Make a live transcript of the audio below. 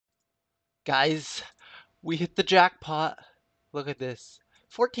Guys, we hit the jackpot. Look at this.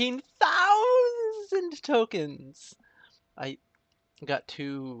 14,000 tokens. I got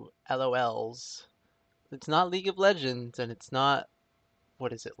 2 LOLs. It's not League of Legends and it's not,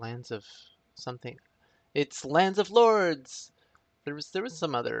 what is it, Lands of something. It's Lands of Lords. There was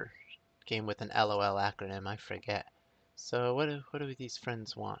some other game with an LOL acronym, I forget. So what do these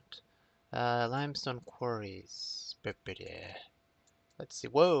friends want? Limestone quarries. Let's see.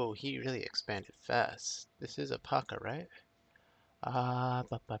 Whoa, he really expanded fast. This is a Paka, right? Bop,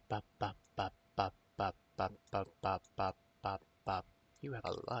 bop, bop, bop, bop, bop, bop, bop, bop, bop, bop, bop, bop. You have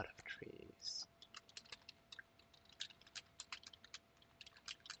a lot of trees.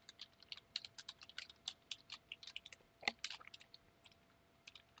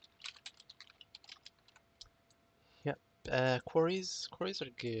 Yep. Quarries are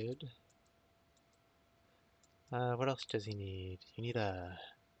good. What else does he need? You need a...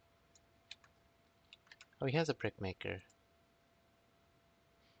 Oh, he has a brick maker.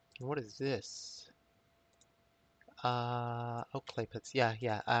 And what is this? Oh, clay pits. Yeah,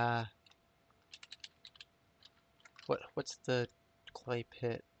 yeah. What's the clay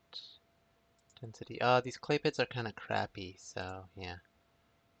pit density? These clay pits are kind of crappy, so yeah.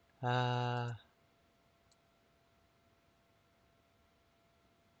 Uh,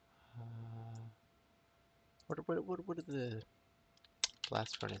 uh, what are the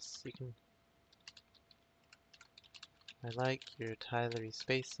blast furnace? You can. I like your tilery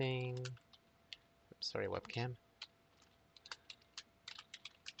spacing. Sorry, webcam.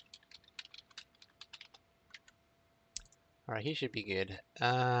 Alright, he should be good.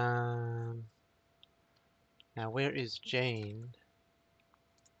 Now where is Jane?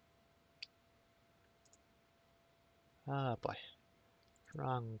 Ah, boy.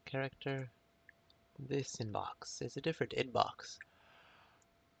 Wrong character. This inbox is a different inbox.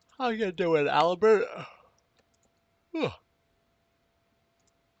 How you doing, Albert? Ugh.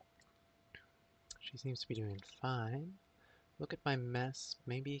 She seems to be doing fine. Look at my mess.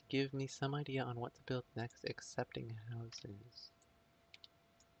 Maybe give me some idea on what to build next, accepting houses.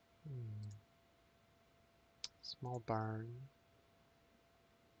 Small barn.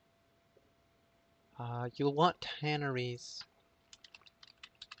 You'll want tanneries.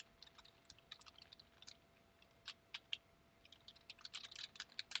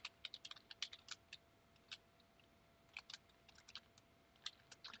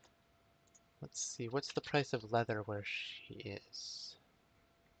 Let's see, what's the price of leather where she is?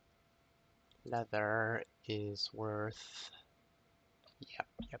 Leather is worth... Yep,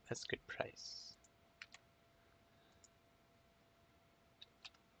 that's a good price.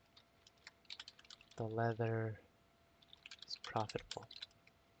 The leather is profitable.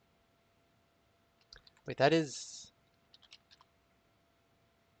 Wait, that is...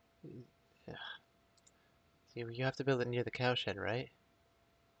 Yeah. See, you have to build it near the cowshed, right?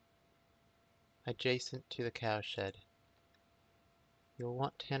 Adjacent to the cowshed. You'll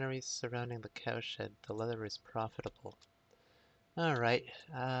want tanneries surrounding the cowshed. The leather is profitable. Alright,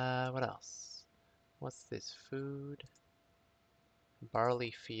 what else? What's this? Food?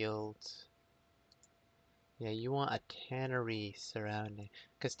 Barley fields. Yeah, you want a tannery surrounding.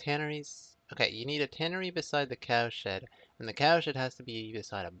 Because tanneries... Okay, you need a tannery beside the cowshed. And the cowshed has to be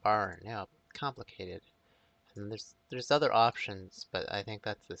beside a barn. Now, complicated. And there's other options, but I think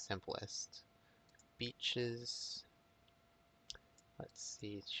that's the simplest. Beaches. Let's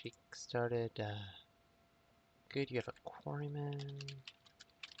see, she started... Good, you have a quarryman.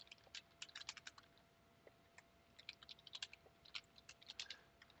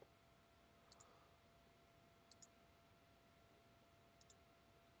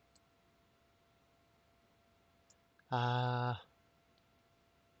 Uh,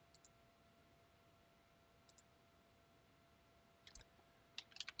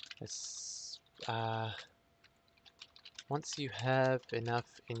 this, once you have enough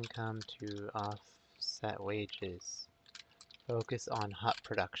income to offset wages, focus on hut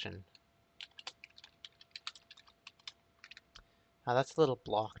production. That's a little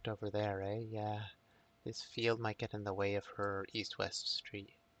blocked over there, eh? Yeah, this field might get in the way of her east-west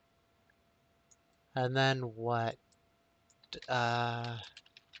street. And then what?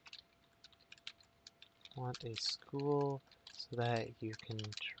 Want a school so that you can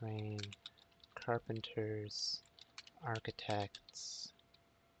train carpenters, architects,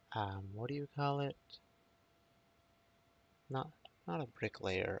 what do you call it? Not a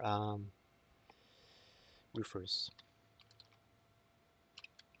bricklayer, roofers.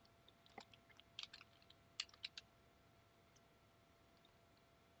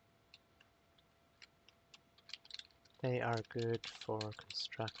 They are good for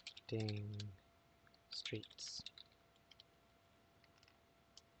constructing streets.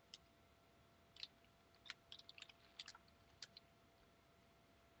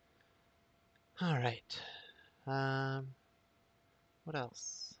 All right. What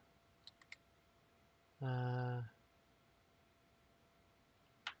else? I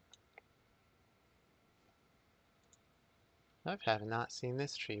have not seen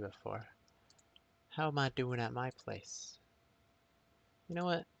this tree before. How am I doing at my place? You know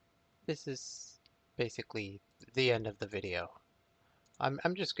what? This is basically the end of the video. I'm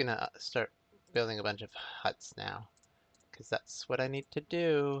just gonna start building a bunch of huts now, because that's what I need to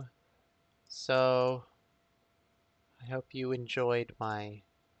do. So, I hope you enjoyed my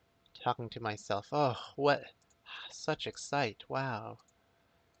talking to myself. Oh, what? Such excite. Wow.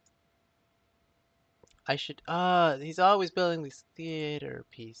 I should, he's always building these theater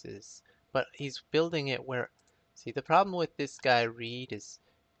pieces, but he's building it where, see, the problem with this guy, Reid, is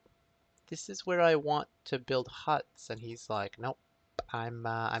this is where I want to build huts, and he's like, nope, I'm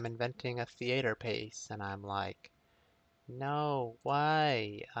inventing a theater piece, and I'm like, no,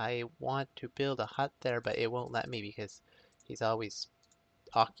 why? I want to build a hut there, but it won't let me because he's always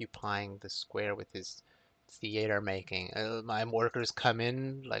occupying the square with his theater making. My workers come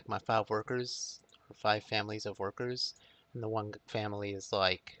in, like my 5 workers, or 5 families of workers, and the one family is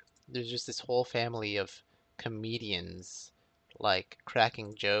like, there's just this whole family of comedians, like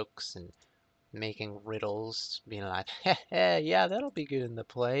cracking jokes and making riddles, being like, yeah, that'll be good in the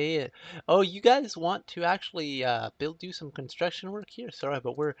play. Oh, you guys want to actually do some construction work here? Sorry,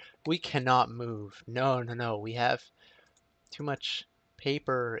 but we cannot move. No, no, no. We have too much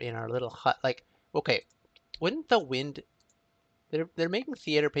paper in our little hut. Like, okay, wouldn't the wind? They're making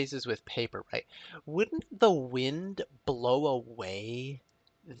theater pieces with paper, right? Wouldn't the wind blow away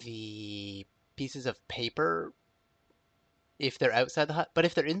the pieces of paper if they're outside the hut? But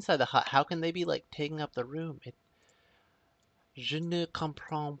if they're inside the hut, how can they be like taking up the room? Je ne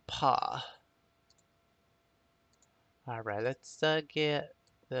comprends pas. Alright, let's get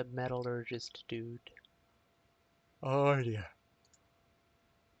the metallurgist dude. Oh yeah.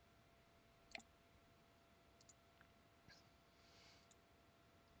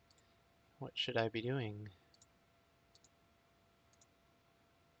 What should I be doing?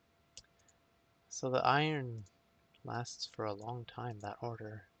 So the iron lasts for a long time, that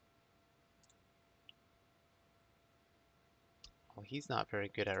order. Well, he's not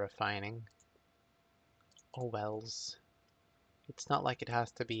very good at refining. Oh wells. It's not like it has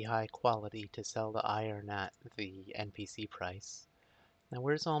to be high quality to sell the iron at the NPC price. Now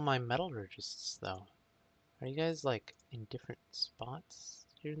where's all my metallurgists though? Are you guys like in different spots?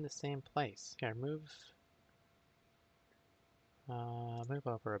 You're in the same place. Here, move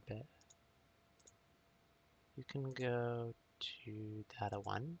over a bit. You can go to data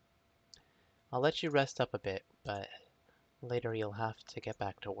 1. I'll let you rest up a bit, but later you'll have to get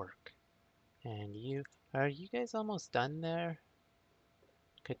back to work. And are you guys almost done there?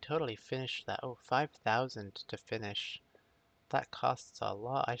 Could totally finish that. Oh, 5,000 to finish. That costs a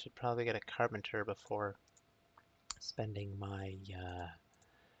lot. I should probably get a carpenter before spending my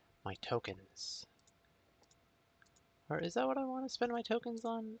tokens. Or is that what I want to spend my tokens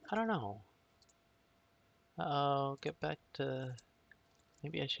on? I don't know. Uh-oh, get back to...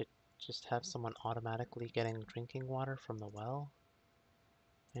 Maybe I should just have someone automatically getting drinking water from the well.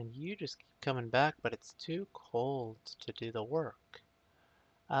 And you just keep coming back, but it's too cold to do the work.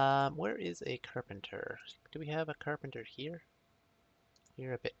 Where is a carpenter? Do we have a carpenter here?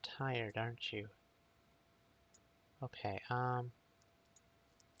 You're a bit tired, aren't you? Okay, I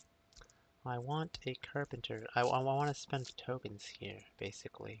want a carpenter. I want to spend tokens here,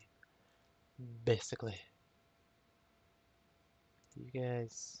 basically. Basically. You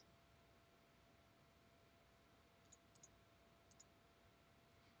guys...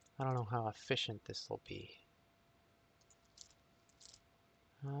 I don't know how efficient this will be.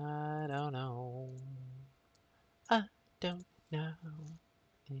 I don't know. I don't know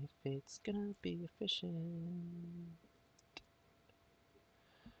if it's gonna be efficient.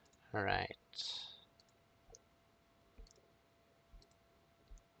 Alright.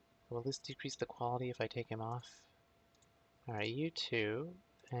 Will this decrease the quality if I take him off? Alright, you two.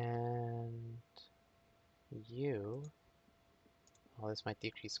 And you. Oh, this might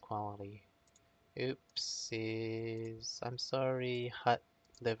decrease quality. Oopsies. I'm sorry, hut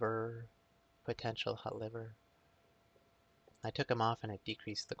liver. Potential hut liver. I took him off and it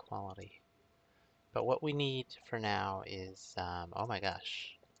decreased the quality. But what we need for now is, oh my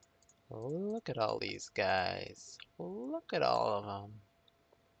gosh. Look at all these guys. Look at all of them.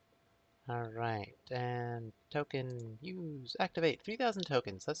 Alright, and token use, activate 3,000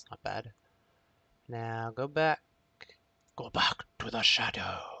 tokens, that's not bad. Now go back. Go back to the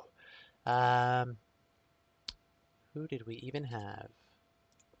shadow. Who did we even have?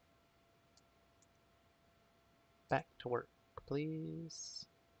 Back to work, please.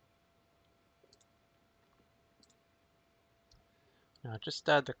 Now just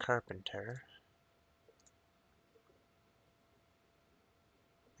add the carpenter.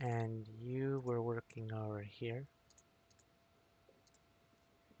 And you were working over here.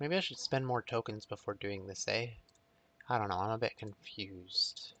 Maybe I should spend more tokens before doing this, eh? I don't know, I'm a bit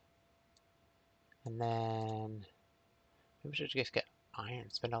confused. And then maybe we should just get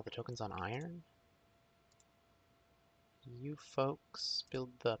iron. Spend all the tokens on iron? You folks build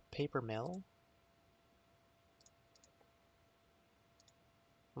the paper mill.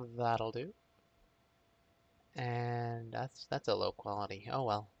 That'll do. And that's a low quality. Oh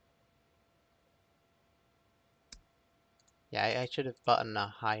well. Yeah, I should have bought a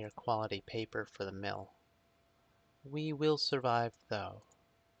higher quality paper for the mill. We will survive though.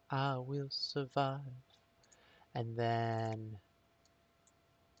 I will survive. And then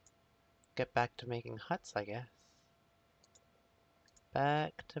get back to making huts, I guess.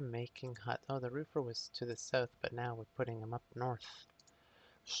 Back to making huts. Oh, the roofer was to the south, but now we're putting him up north.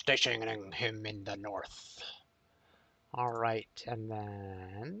 Stationing him in the north. Alright, and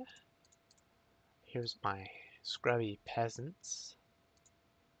then here's my scrubby peasants.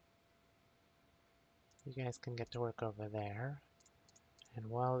 You guys can get to work over there. And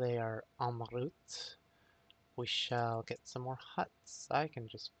while they are en route, we shall get some more huts. I can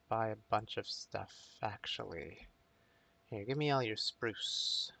just buy a bunch of stuff, actually. Here, give me all your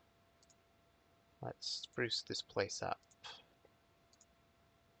spruce. Let's spruce this place up.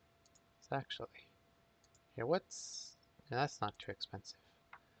 It's actually... Here, what's... No, that's not too expensive.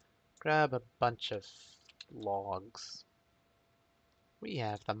 Grab a bunch of logs. We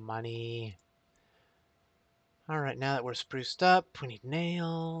have the money. Alright, now that we're spruced up, we need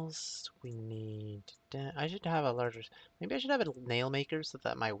nails. We need... I should have a larger... Maybe I should have a nail maker so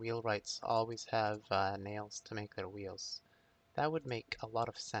that my wheelwrights always have nails to make their wheels. That would make a lot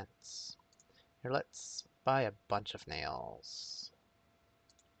of sense. Here, let's buy a bunch of nails.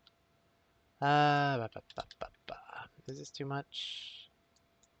 Is this too much?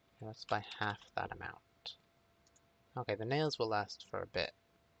 Here, let's buy half that amount. Okay, the nails will last for a bit.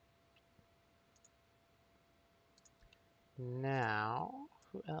 Now,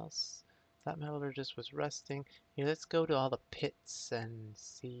 who else? That metallurgist was resting. Here, let's go to all the pits and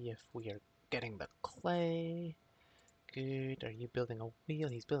see if we are getting the clay. Good. Are you building a wheel?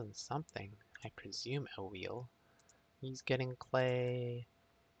 He's building something. I presume a wheel. He's getting clay.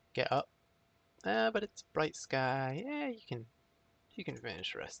 Get up. But it's bright sky. Yeah, you can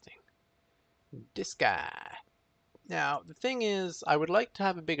finish resting. This guy. Now, the thing is, I would like to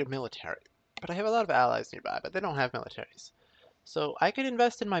have a bigger military, but I have a lot of allies nearby, but they don't have militaries. So I could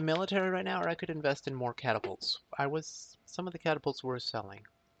invest in my military right now, or I could invest in more catapults. Some of the catapults were selling.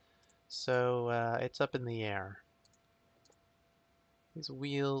 So it's up in the air. These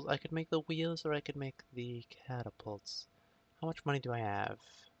wheels, I could make the wheels or I could make the catapults. How much money do I have?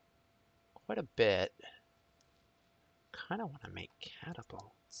 Quite a bit. Kinda wanna make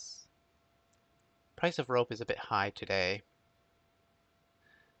catapults. Price of rope is a bit high today.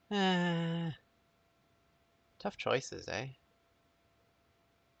 Eh, tough choices, eh?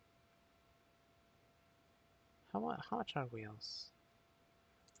 How much are wheels?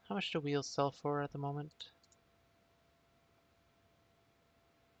 How much do wheels sell for at the moment?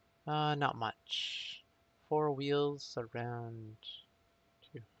 Not much. 4 wheels around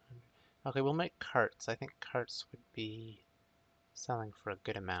 200. Okay, we'll make carts. I think carts would be selling for a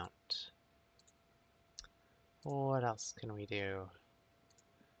good amount. What else can we do?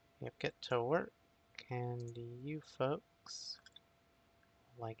 Yep, get to work. And you folks,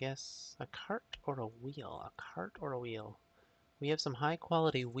 well, I guess a cart or a wheel? A cart or a wheel? We have some high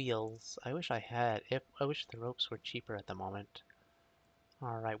quality wheels. I wish I wish the ropes were cheaper at the moment.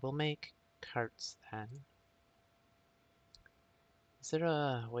 Alright, we'll make carts then. Is there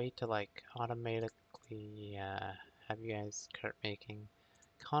a way to like automatically have you guys cart making?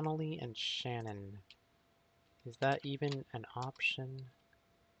 Connolly and Shannon. Is that even an option?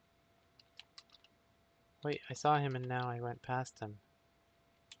 Wait, I saw him and now I went past him.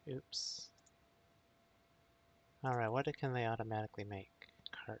 Oops. Alright, what can they automatically make?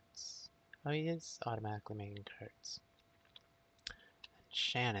 Carts. Oh, he is automatically making carts. And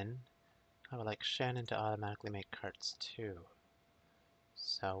Shannon. I would like Shannon to automatically make carts too.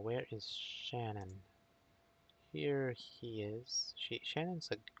 So where is Shannon? here he is. Shannon's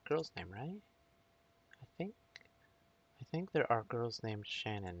a girl's name, right? I think. I think there are girls named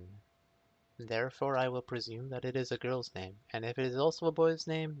Shannon. Therefore, I will presume that it is a girl's name. And if it is also a boy's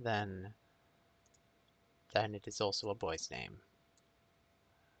name, then it is also a boy's name.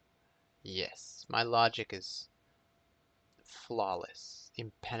 Yes, my logic is flawless,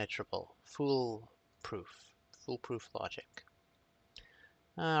 impenetrable, foolproof logic.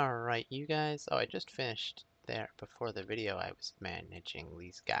 Alright, you guys. Oh, I just finished there before the video. I was managing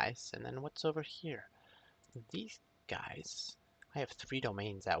these guys. And then what's over here? These guys. I have 3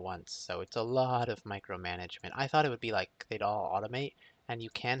 domains at once, so it's a lot of micromanagement. I thought it would be like they'd all automate, and you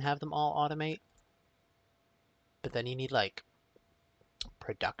can have them all automate, but then you need like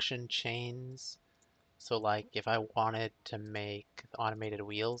production chains. So like if I wanted to make automated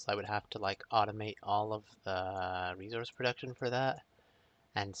wheels, I would have to like automate all of the resource production for that.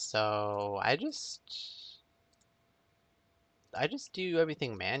 And so I just do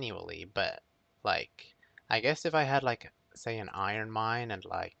everything manually, but like I guess if I had like say an iron mine and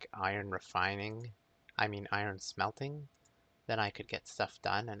like iron refining, I mean iron smelting, then I could get stuff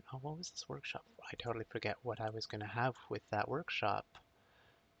done. And oh, what was this workshop? I totally forget what I was gonna have with that workshop.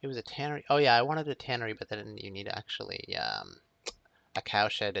 It was a tannery. Oh yeah, I wanted a tannery, but then you need actually a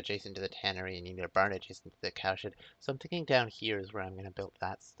cowshed adjacent to the tannery, and you need a barn adjacent to the cowshed. So I'm thinking down here is where I'm gonna build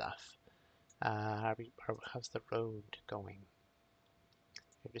that stuff. How's the road going?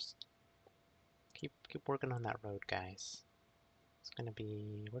 Just keep working on that road, guys. It's gonna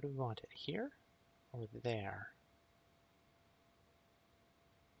be, where do we want it? Here or there?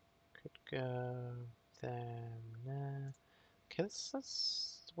 Could go there. Nah. Okay,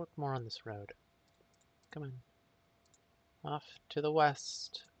 let's work more on this road. Come on. Off to the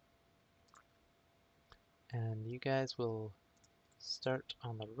west. And you guys will start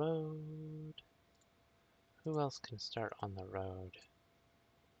on the road. Who else can start on the road?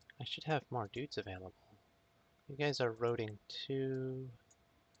 I should have more dudes available. You guys are roading too.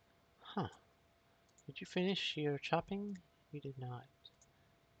 Huh. Did you finish your chopping? You did not.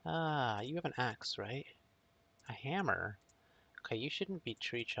 Ah, you have an axe, right? A hammer? Okay, you shouldn't be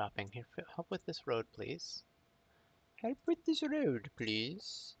tree chopping. Here, help with this road, please. Help with this road,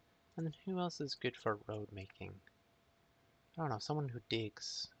 please. And then who else is good for road making? I don't know, someone who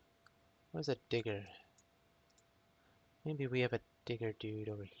digs. Where's a digger? Maybe we have a digger dude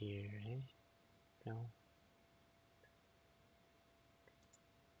over here, eh? No?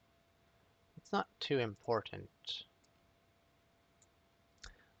 It's not too important.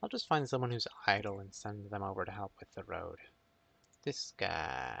 I'll just find someone who's idle and send them over to help with the road. This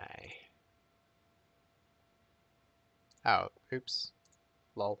guy. Oh, oops.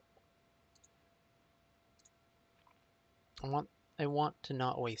 Lol. I want to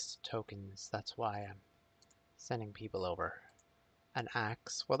not waste tokens. That's why I'm sending people over. An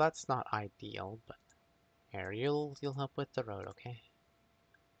axe. Well, that's not ideal, but here, you'll help with the road, okay?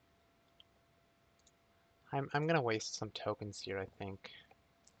 I'm gonna waste some tokens here, I think.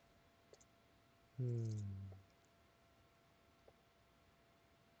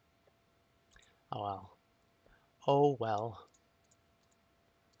 Oh well. Oh well.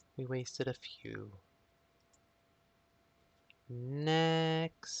 We wasted a few.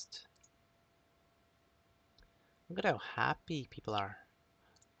 Next. Look at how happy people are.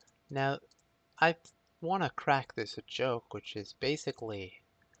 Now, I want to crack this a joke, which is basically,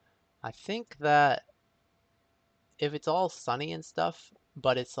 I think that if it's all sunny and stuff,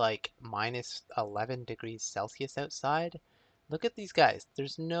 but it's like minus 11 degrees Celsius outside, look at these guys.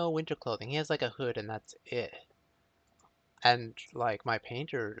 There's no winter clothing. He has like a hood and that's it. And like my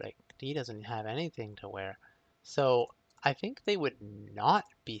painter, like he doesn't have anything to wear. So I think they would not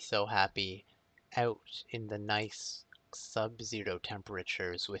be so happy out in the nice sub-zero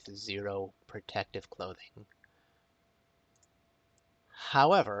temperatures with zero protective clothing.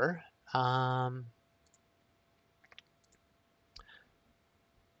 However, on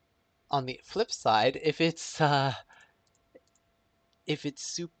the flip side, if it's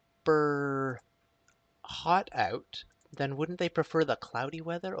super hot out, then wouldn't they prefer the cloudy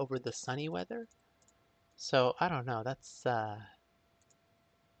weather over the sunny weather? So I don't know. That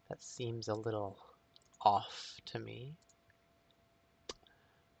seems a little off to me.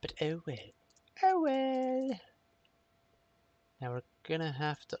 But oh well. Oh well. Now we're gonna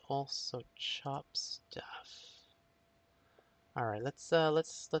have to also chop stuff. All right, let's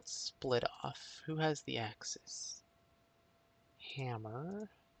split off. Who has the axes? Hammer.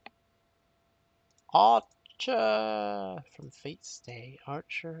 Archer from Fate's Stay.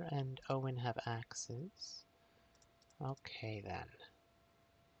 Archer and Owen have axes. Okay then.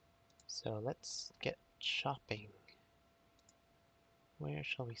 So let's get chopping. Where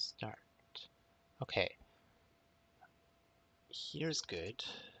shall we start? Okay. Here's good.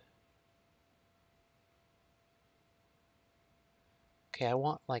 Okay, I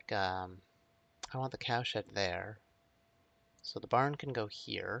want like I want the cowshed there. So the barn can go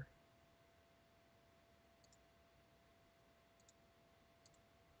here.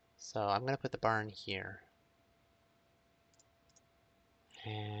 So I'm gonna put the barn here.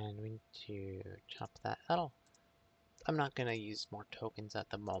 And we need to chop that. I'm not gonna use more tokens at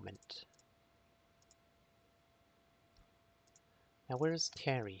the moment. Now where's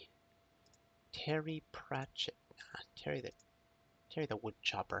Terry? Terry Pratchett. Terry the wood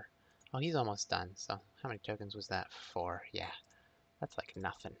chopper. Oh, he's almost done. So how many tokens was that for? Yeah, that's like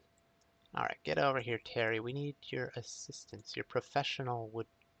nothing. Alright, get over here, Terry. We need your assistance, your professional wood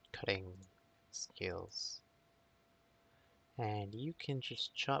cutting skills. And you can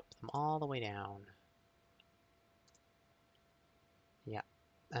just chop them all the way down. Yeah,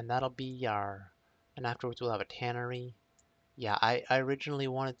 and that'll be our... And afterwards we'll have a tannery. Yeah, I originally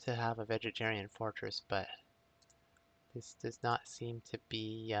wanted to have a vegetarian fortress, but this does not seem to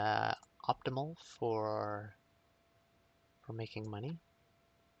be optimal for making money.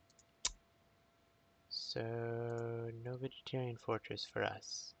 So, no vegetarian fortress for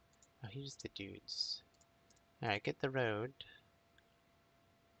us. Oh, here's the dudes. Alright, get the road.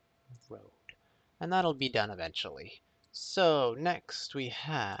 And that'll be done eventually. So, next we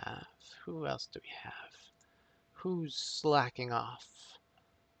have... Who else do we have? Who's slacking off?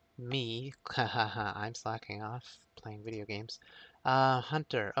 Me. Hahaha, I'm slacking off playing video games.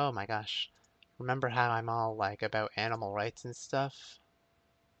 Hunter. Oh my gosh. Remember how I'm all like about animal rights and stuff?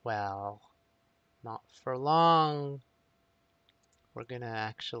 Well, not for long. We're gonna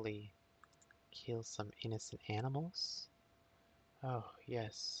actually kill some innocent animals. Oh,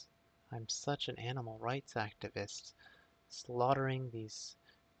 yes. I'm such an animal rights activist. Slaughtering these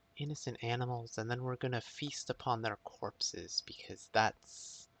innocent animals, and then we're gonna feast upon their corpses because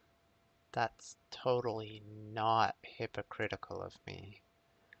that's totally not hypocritical of me.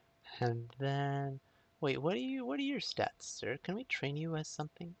 And then, wait, what are your stats, sir? Can we train you as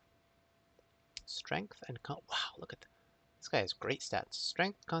something? Strength and wow, look at this guy has great stats.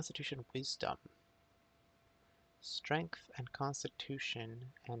 Strength, Constitution, Wisdom. Strength and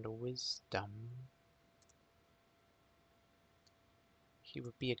Constitution and Wisdom. He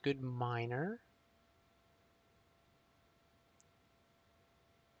would be a good miner.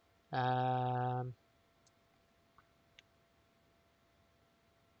 Um,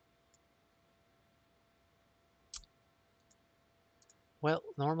 well,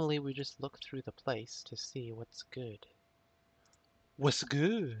 normally we just look through the place to see what's good. What's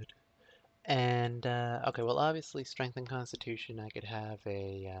good? And, okay, well, obviously, Strength and Constitution, I could have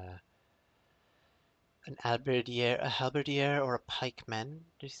an halberdier or a pikeman.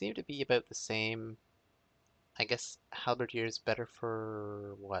 They seem to be about the same. I guess halberdier is better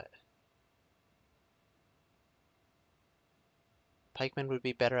for what? Pikeman would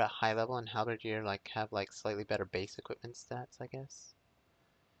be better at high level, and halberdier like have like slightly better base equipment stats, I guess.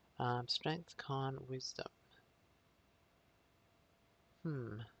 Strength, con, wisdom.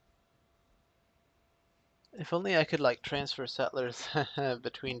 If only I could like transfer settlers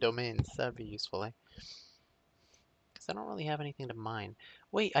between domains. That'd be useful, eh? Because I don't really have anything to mine.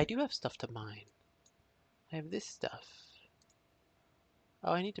 Wait, I do have stuff to mine. I have this stuff.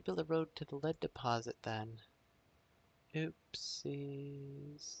 Oh, I need to build a road to the lead deposit then.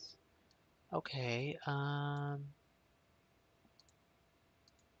 Oopsies. Okay,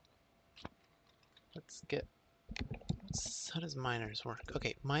 let's get... How does miners work?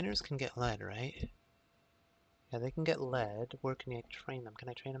 Okay, miners can get lead, right? Yeah, they can get lead. Where can I train them? Can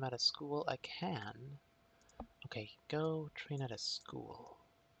I train them at a school? I can. Okay, go train at a school.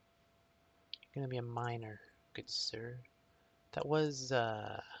 You're gonna be a miner, good sir. That was,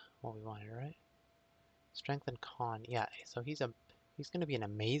 what we wanted, right? Strength and con. Yeah, so he's gonna be an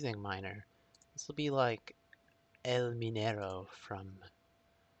amazing miner. This will be like El Minero from,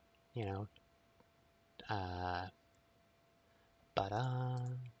 you know, uh, ba-da,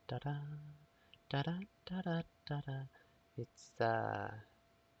 da-da, da-da, da-da, da-da. It's,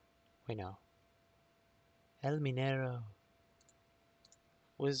 wait, no. El Minero.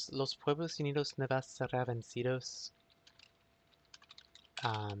 Was Los Pueblos Unidos Nuevas Serra Vencidos,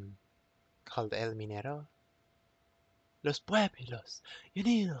 called El Minero? Los Pueblos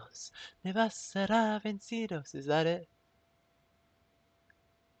Unidos Nuevas Serra Vencidos. Is that it?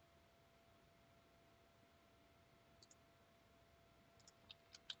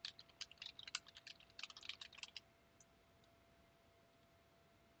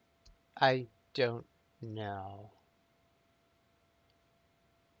 I don't No.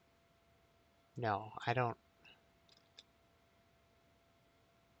 No, I don't.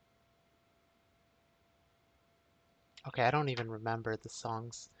 Okay, I don't even remember the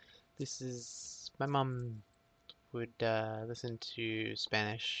songs. This is. My mom would listen to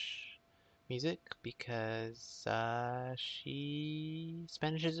Spanish music because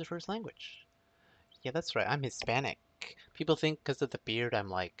Spanish is her first language. Yeah, that's right. I'm Hispanic. People think because of the beard I'm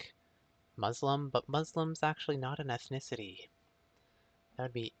like Muslim, but Muslim's actually not an ethnicity. That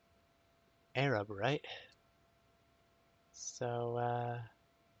would be Arab, right? So,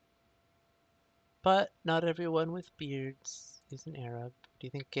 but not everyone with beards is an Arab. Do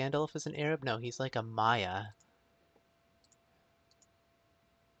you think Gandalf is an Arab? No, he's like a Maya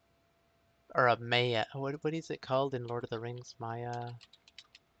or a Maya. What is it called in Lord of the Rings? Maya.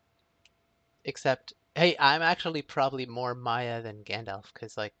 Except, hey, I'm actually probably more Maya than Gandalf,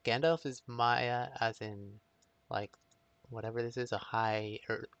 because like Gandalf is Maya as in like whatever this is, a high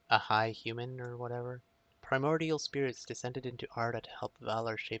human or whatever. Primordial spirits descended into Arda to help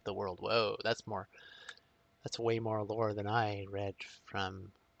Valor shape the world. Whoa, that's way more lore than I read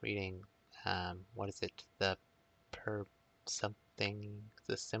from reading what is it? Per something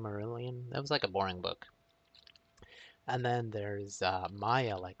the Cimmerillion? That was like a boring book. And then there's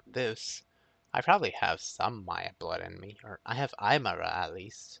Maya like this. I probably have some Maya blood in me, or I have Aymara at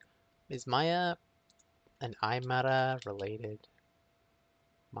least. Is Maya and Aymara related?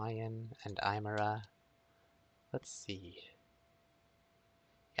 Mayan and Aymara. Let's see.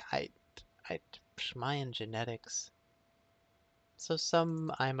 Yeah, I, Mayan genetics. So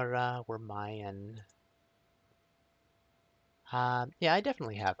some Aymara were Mayan. Yeah, I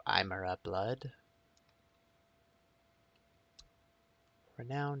definitely have Aymara blood.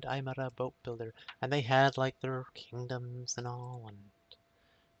 Renowned Aymara boat builder, and they had like their kingdoms and all, and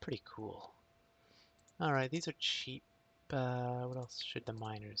pretty cool. All right, these are cheap. What else should the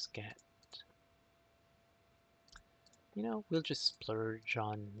miners get? You know, we'll just splurge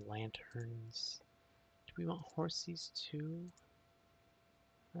on lanterns. Do we want horsies too?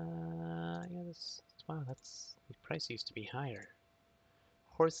 Yeah, wow, the price used to be higher.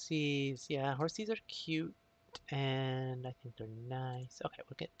 Horsies, yeah, horsies are cute, and I think they're nice. Okay,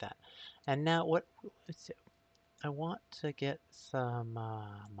 we'll get that. And now I want to get some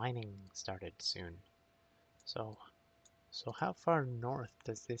mining started soon. So, so how far north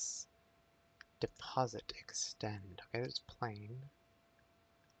does this deposit extend? Okay, there's plain.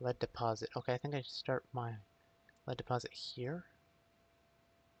 Lead deposit. Okay, I think I should start my lead deposit here.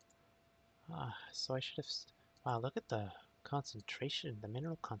 So I should have. Wow, look at the concentration. The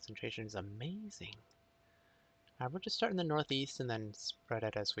mineral concentration is amazing. We'll just start in the northeast and then spread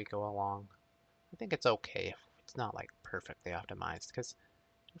it as we go along. I think it's okay if it's not like perfectly optimized, because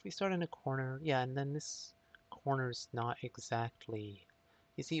if we start in a corner, yeah, and then this corner's not exactly.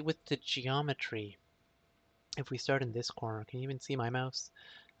 You see, with the geometry, if we start in this corner, can you even see my mouse?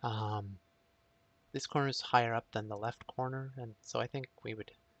 Um, this corner is higher up than the left corner, and so I think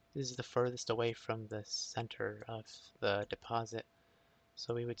this is the furthest away from the center of the deposit.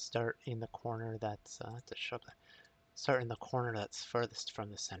 So we would start in the corner start in the corner that's furthest from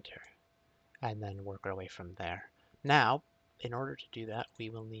the center, and then work our way from there. Now, in order to do that, we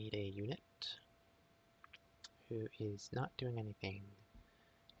will need a unit who is not doing anything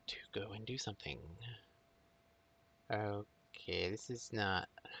to go and do something. Okay, this is not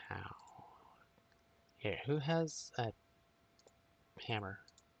how. Here, who has a hammer?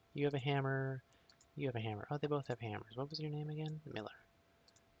 You have a hammer. You have a hammer. Oh, they both have hammers. What was your name again? Miller.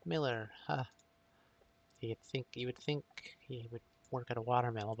 Miller. Huh. You would think he would work at a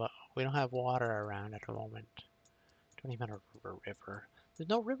watermill, but we don't have water around at the moment. Don't even have a river. There's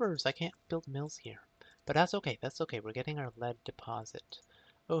no rivers. I can't build mills here. But that's okay. That's okay. We're getting our lead deposit.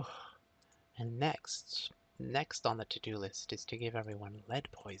 Oh, and next on the to-do list is to give everyone lead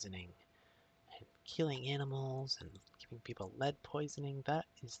poisoning. And killing animals and giving people lead poisoning, that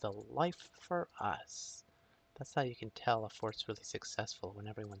is the life for us. That's how you can tell a fort's really successful, when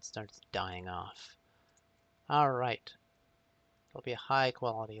everyone starts dying off. Alright, there'll be a high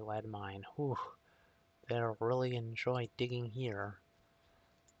quality lead mine. Whew, they'll really enjoy digging here.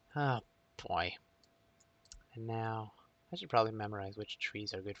 Oh boy. And now, I should probably memorize which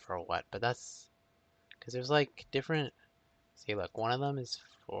trees are good for what, but that's because there's like different. See, look, one of them is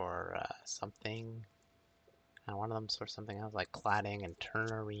for something, and one of them's for something else, like cladding and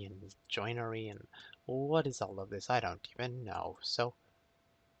turnery and joinery, and what is all of this? I don't even know. So,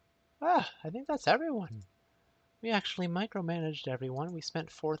 I think that's everyone. We actually micromanaged everyone. We spent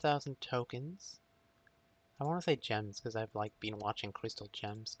 4,000 tokens. I want to say gems because I've like been watching crystal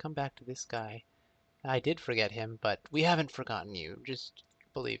gems. Come back to this guy. I did forget him, but we haven't forgotten you. Just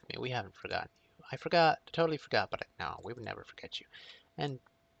believe me, we haven't forgotten you. I forgot, totally forgot, but no, we would never forget you. And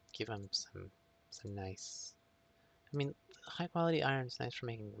give him some nice. I mean, high quality iron is nice for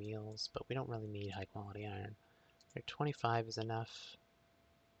making wheels, but we don't really need high quality iron. 25 is enough.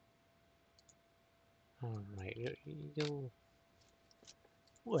 All right, you'll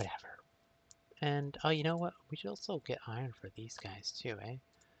whatever. And oh, you know what? We should also get iron for these guys too, eh?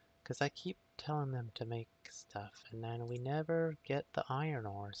 Because I keep telling them to make stuff, and then we never get the iron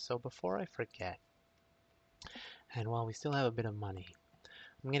ore. So before I forget, and while we still have a bit of money,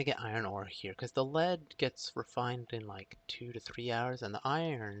 I'm gonna get iron ore here, because the lead gets refined in like 2 to 3 hours, and the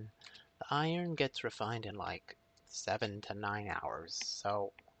iron gets refined in like 7 to 9 hours.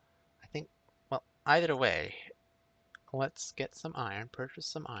 So I think, well, either way, let's get some iron, purchase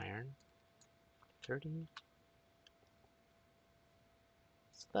some iron. 30.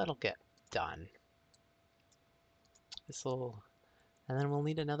 So that'll get done. This'll, and then we'll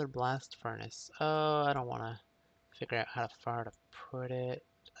need another blast furnace. Oh, I don't want to figure out how far to put it.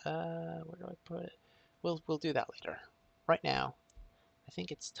 Where do I put it? We'll do that later. Right now, I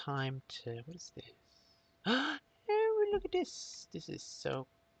think it's time to. What is this? Oh, look at this! This is so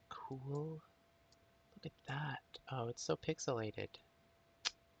cool. Look at that. Oh, it's so pixelated.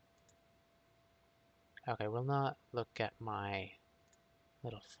 Okay, we'll not look at my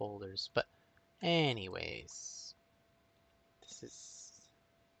little folders, but anyways, this is.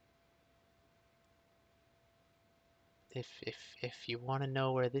 If you want to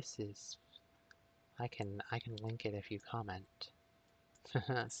know where this is, I can link it if you comment.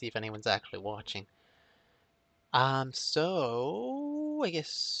 See if anyone's actually watching. So I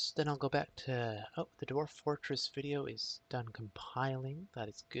guess then I'll go back to, oh, the Dwarf Fortress video is done compiling. That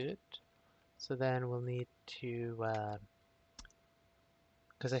is good. So then we'll need to,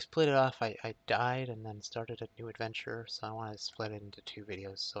 because I split it off, I died and then started a new adventure, so I want to split it into 2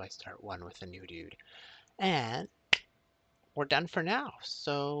 videos, so I start one with a new dude. And we're done for now.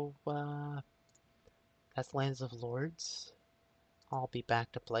 So that's Lands of Lords. I'll be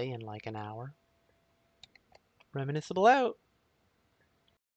back to play in like an hour. Reminiscible out!